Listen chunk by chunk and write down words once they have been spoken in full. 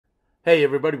Hey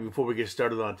everybody, before we get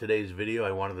started on today's video,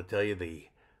 I wanted to tell you the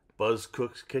Buzz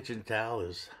Cooks kitchen towel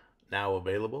is now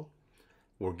available.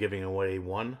 We're giving away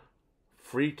one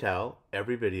free towel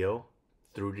every video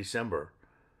through December.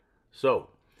 So,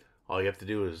 all you have to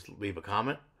do is leave a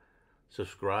comment,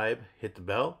 subscribe, hit the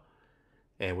bell,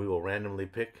 and we will randomly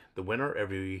pick the winner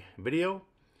every video.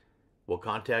 We'll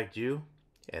contact you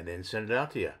and then send it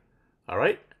out to you.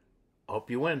 Alright?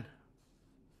 Hope you win.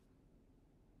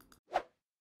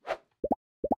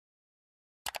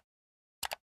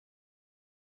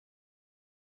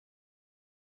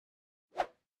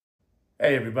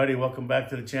 Hey everybody, welcome back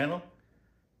to the channel.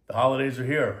 The holidays are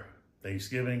here.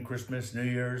 Thanksgiving, Christmas, New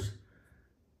Year's.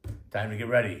 Time to get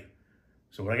ready.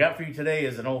 So what I got for you today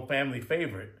is an old family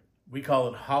favorite. We call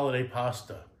it holiday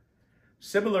pasta.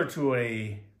 Similar to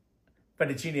a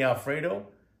fettuccine alfredo,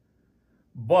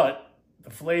 but the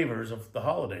flavors of the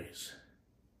holidays.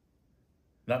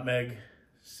 Nutmeg,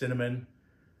 cinnamon,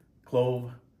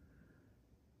 clove.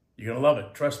 You're gonna love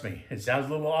it, trust me. It sounds a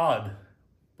little odd,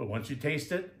 but once you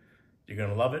taste it, you're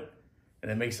gonna love it,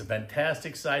 and it makes a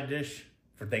fantastic side dish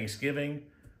for Thanksgiving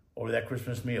or that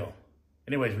Christmas meal.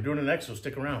 Anyways, we're doing it next, so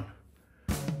stick around.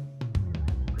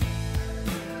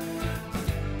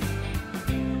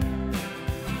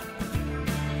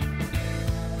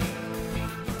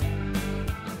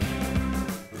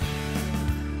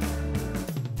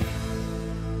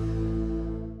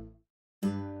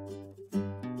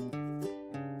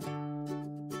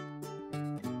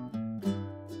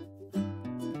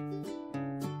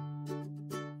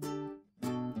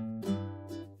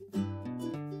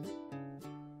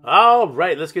 All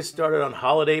right, let's get started on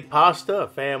holiday pasta, a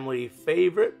family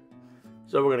favorite.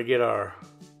 So we're gonna get our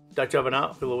Dutch oven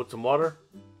out, fill it with some water,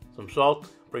 some salt,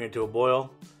 bring it to a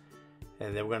boil,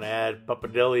 and then we're gonna add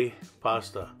pappardelle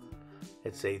pasta.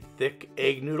 It's a thick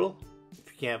egg noodle.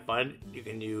 If you can't find it, you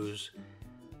can use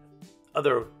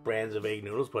other brands of egg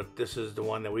noodles, but this is the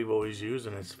one that we've always used,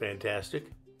 and it's fantastic.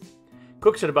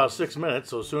 Cooks in about 6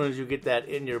 minutes, so as soon as you get that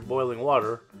in your boiling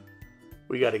water,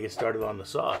 we gotta get started on the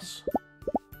sauce.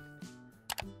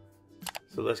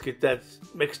 So let's get that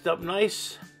mixed up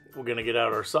nice. We're gonna get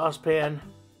out our saucepan.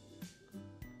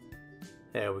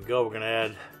 There we go. We're gonna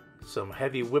add some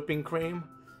heavy whipping cream,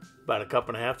 about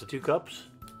 1.5 cups to 2 cups.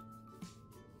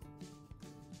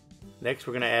 Next,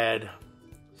 we're gonna add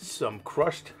some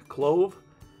crushed clove.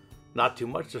 Not too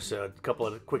much, just a couple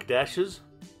of quick dashes.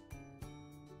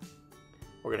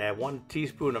 We're gonna add 1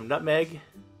 teaspoon of nutmeg.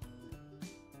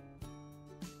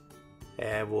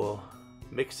 And we'll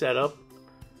mix that up.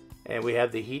 And we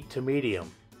have the heat to medium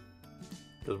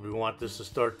because we want this to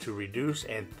start to reduce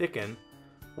and thicken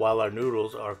while our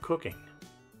noodles are cooking.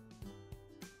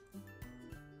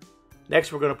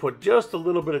 Next, we're going to put just a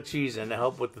little bit of cheese in to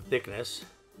help with the thickness,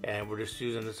 and we're just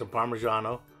using some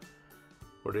Parmigiano.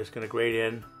 We're just going to grate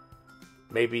in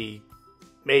maybe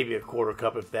 1/4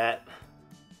 cup if that.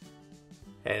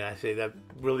 And I say that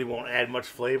really won't add much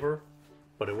flavor,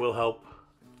 but it will help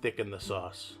thicken the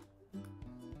sauce.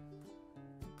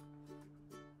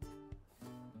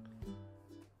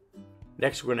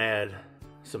 Next, we're going to add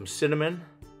some cinnamon,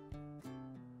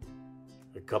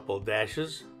 a couple of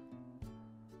dashes.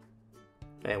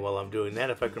 And while I'm doing that,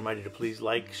 if I can remind you to please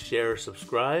like, share,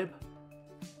 subscribe.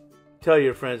 Tell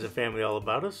your friends and family all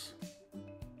about us.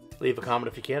 Leave a comment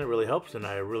if you can, it really helps, and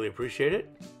I really appreciate it.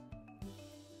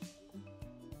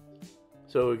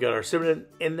 So we got our cinnamon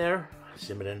in there.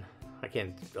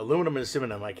 Aluminum and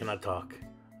cinnamon, I cannot talk,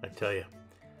 I tell you.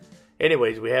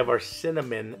 Anyways, we have our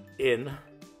cinnamon in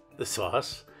the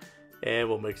sauce, and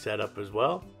we'll mix that up as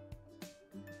well.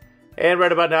 And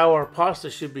right about now our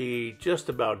pasta should be just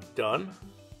about done,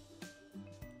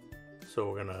 so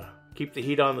we're gonna keep the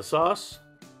heat on the sauce,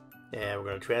 and we're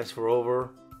gonna transfer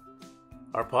over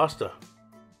our pasta.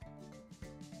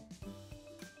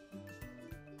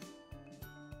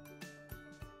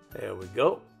 There we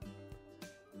go.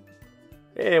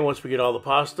 And once we get all the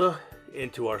pasta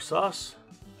into our sauce,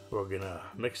 we're gonna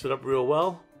mix it up real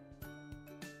well.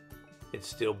 It's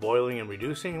still boiling and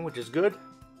reducing, which is good.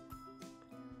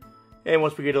 And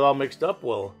once we get it all mixed up,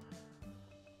 we'll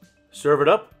serve it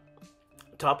up.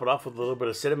 Top it off with a little bit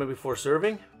of cinnamon before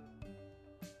serving.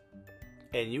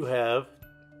 And you have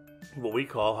what we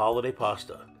call holiday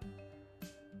pasta.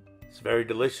 It's very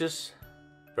delicious,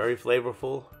 very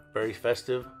flavorful, very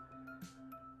festive.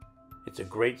 It's a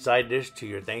great side dish to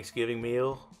your Thanksgiving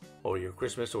meal or your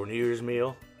Christmas or New Year's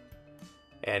meal.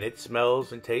 And it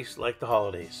smells and tastes like the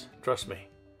holidays. Trust me.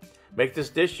 Make this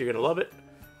dish, you're going to love it.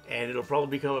 And it'll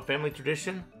probably become a family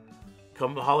tradition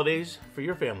come the holidays for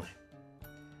your family.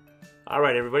 All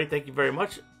right, everybody, thank you very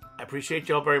much. I appreciate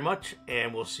y'all very much,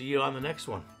 and we'll see you on the next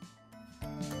one.